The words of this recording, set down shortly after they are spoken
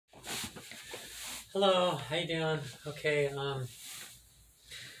Hello, how you doing? Okay,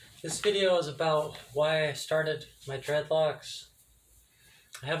 this video is about why I started my dreadlocks.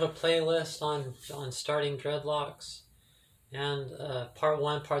 I have a playlist on starting dreadlocks, and part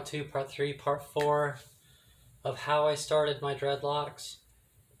 1, part 2, part 3, part 4 of how I started my dreadlocks.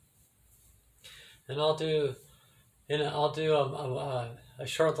 And I'll do a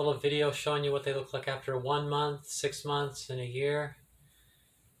short little video showing you what they look like after 1 month, 6 months, and a year.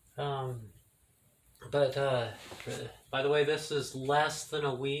 But by the way, this is less than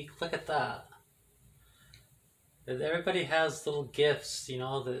a week. Look at that. Everybody has little gifts, you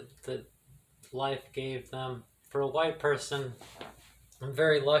know, that life gave them. For a white person, I'm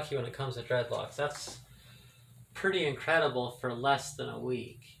very lucky when it comes to dreadlocks. That's pretty incredible for less than a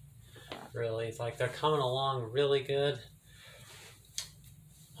week, really. It's like they're coming along really good.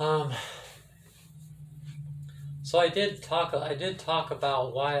 So I did talk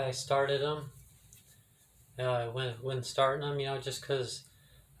about why I started them. When starting them, you know, just because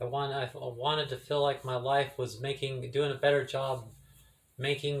I wanted to feel like my life was doing a better job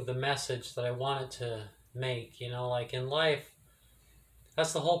making the message that I wanted to make, you know, like in life,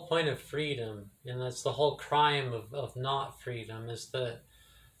 that's the whole point of freedom, and that's the whole crime of not freedom, is that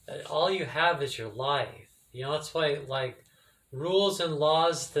all you have is your life, you know. That's why, like, rules and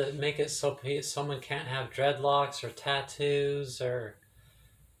laws that make it so someone can't have dreadlocks or tattoos or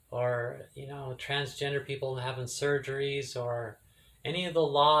you know, transgender people having surgeries, or any of the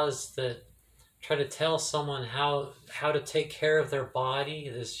laws that try to tell someone how to take care of their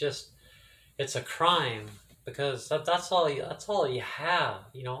body, it's a crime, because that's all you have,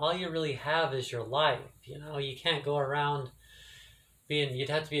 you know. All you really have is your life, you know. You can't go around you'd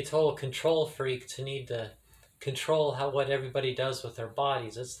have to be a total control freak to need to control what everybody does with their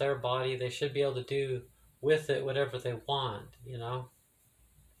bodies. It's their body. They should be able to do with it whatever they want, you know.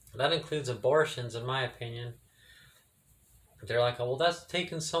 That includes abortions, in my opinion. They're like, oh, well, that's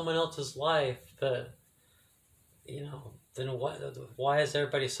taking someone else's life, but, you know, then why is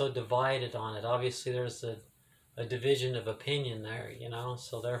everybody so divided on it? Obviously, there's a division of opinion there, you know,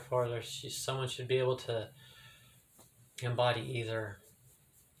 so therefore someone should be able to embody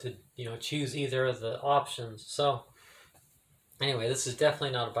choose either of the options. So, anyway, this is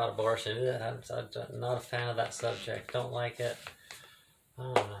definitely not about abortion. I'm not a fan of that subject. Don't like it.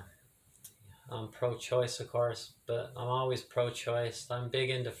 I'm pro-choice, of course, but I'm always pro-choice. I'm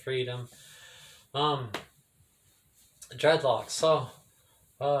big into freedom. Dreadlocks. So,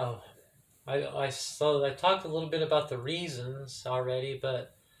 I talked a little bit about the reasons already,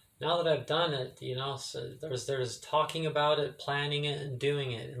 but now that I've done it, you know, so there's talking about it, planning it, and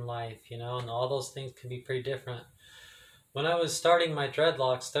doing it in life, you know, and all those things can be pretty different. When I was starting my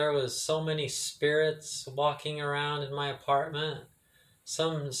dreadlocks, there was so many spirits walking around in my apartment.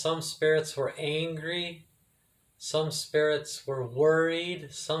 Some spirits were angry, some spirits were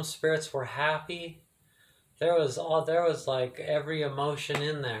worried, some spirits were happy. There was like every emotion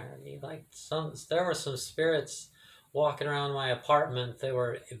in there. There were some spirits walking around my apartment. They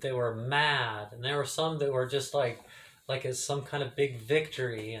were mad, and there were some that were just like it's some kind of big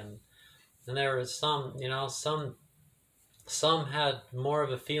victory, and there was some, you know, some had more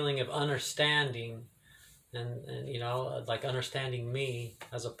of a feeling of understanding. And you know, like understanding me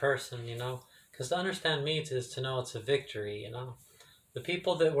as a person, you know, because to understand me is to know it's a victory, you know. The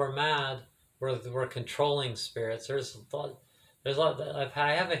people that were mad were controlling spirits. I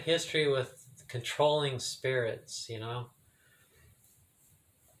have a history with controlling spirits, you know.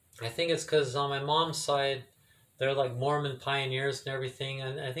 I think it's because on my mom's side, they're like Mormon pioneers and everything,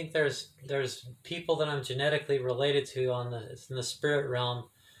 and I think there's people that I'm genetically related to in the spirit realm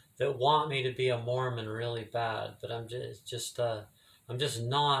that want me to be a Mormon really bad, but I'm just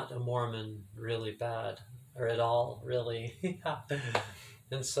not a Mormon really bad, or at all, really.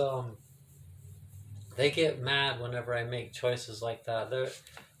 And so they get mad whenever I make choices like that. There's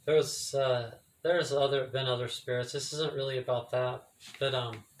been other spirits. This isn't really about that, but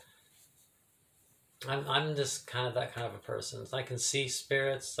I'm just that kind of a person. I can see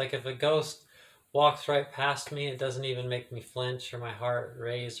spirits. Like if a ghost walks right past me, it doesn't even make me flinch or my heart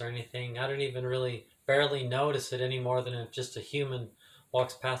raise or anything. I don't even really barely notice it any more than if just a human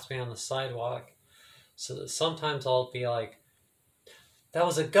walks past me on the sidewalk. So sometimes I'll be like, that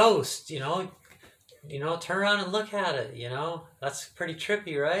was a ghost, you know, turn around and look at it, you know, that's pretty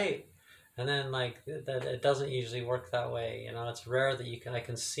trippy, right? And then like that, it doesn't usually work that way, you know. It's rare that I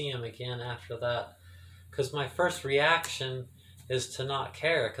can see him again after that, because my first reaction is to not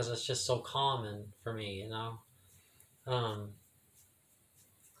care, because it's just so common for me, you know.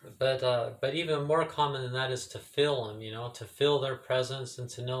 But even more common than that is to feel them, you know, to feel their presence and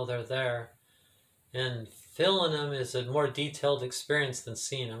to know they're there. And feeling them is a more detailed experience than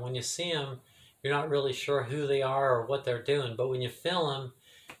seeing them. When you see them, you're not really sure who they are or what they're doing. But when you feel them,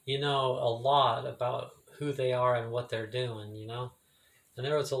 you know a lot about who they are and what they're doing, you know? And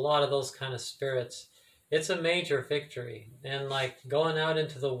there was a lot of those kind of spirits. It's a major victory. And like going out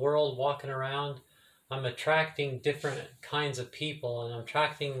into the world, walking around, I'm attracting different kinds of people, and I'm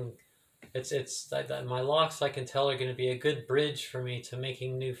attracting, my locks, I can tell, are going to be a good bridge for me to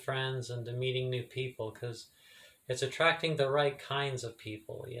making new friends and to meeting new people, because it's attracting the right kinds of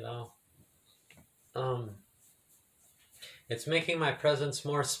people, you know. It's making my presence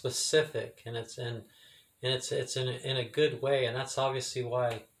more specific, and it's in a good way, and that's obviously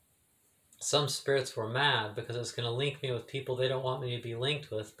why some spirits were mad, because it's going to link me with people they don't want me to be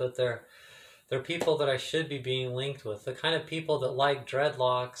linked with, but they're people that I should be being linked with. The kind of people that like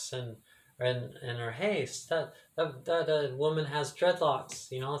dreadlocks and are, hey, that woman has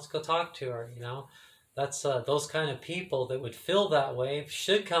dreadlocks, you know, let's go talk to her, you know. That's those kind of people that would feel that way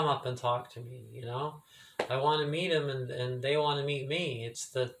should come up and talk to me, you know. I want to meet them, and they want to meet me.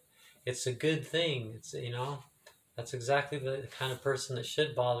 It's a good thing. It's, you know, that's exactly the kind of person that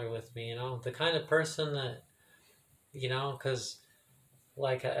should bother with me, you know. The kind of person that, you know, because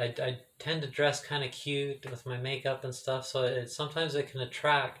like I tend to dress kind of cute with my makeup and stuff, so sometimes it can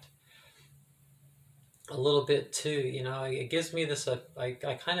attract a little bit too, you know. It gives me this, I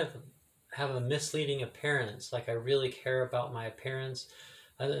kind of have a misleading appearance, like I really care about my appearance.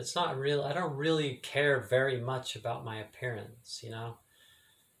 It's not real. I don't really care very much about my appearance, you know.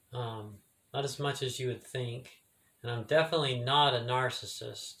 Not as much as you would think. And I'm definitely not a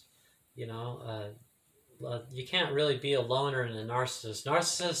narcissist, you know. You can't really be a loner and a narcissist.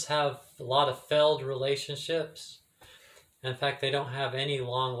 Narcissists have a lot of failed relationships. In fact, they don't have any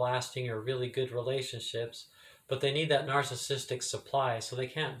long-lasting or really good relationships, but they need that narcissistic supply, so they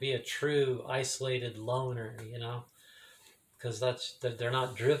can't be a true isolated loner, you know, because they're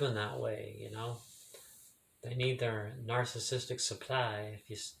not driven that way, you know. They need their narcissistic supply,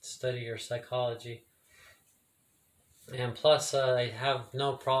 if you study your psychology. And plus, I have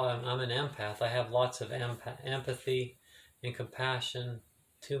no problem. I'm an empath. I have lots of empathy and compassion,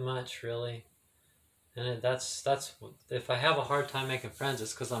 too much, really. And that's if I have a hard time making friends,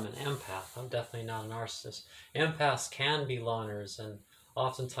 it's because I'm an empath. I'm definitely not a narcissist. Empaths can be loners, and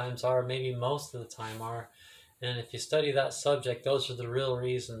oftentimes are, maybe most of the time are. And if you study that subject, those are the real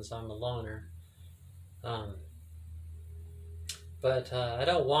reasons I'm a loner. But I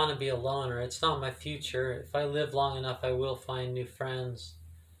don't want to be a loner. It's not my future. If I live long enough, I will find new friends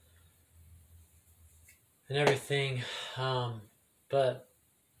and everything. But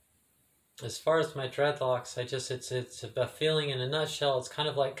as far as my dreadlocks, it's a feeling in a nutshell. It's kind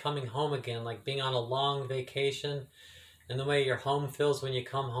of like coming home again, like being on a long vacation, and the way your home feels when you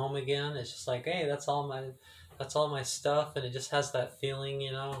come home again. It's just like, hey, that's all my stuff, and it just has that feeling,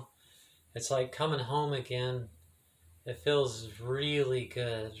 you know. It's like coming home again. It feels really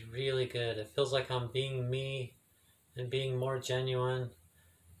good, really good. It feels like I'm being me and being more genuine,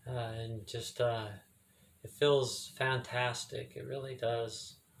 and just it feels fantastic. It really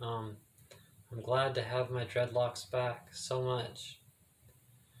does. I'm glad to have my dreadlocks back so much.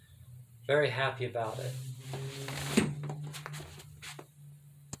 Very happy about it.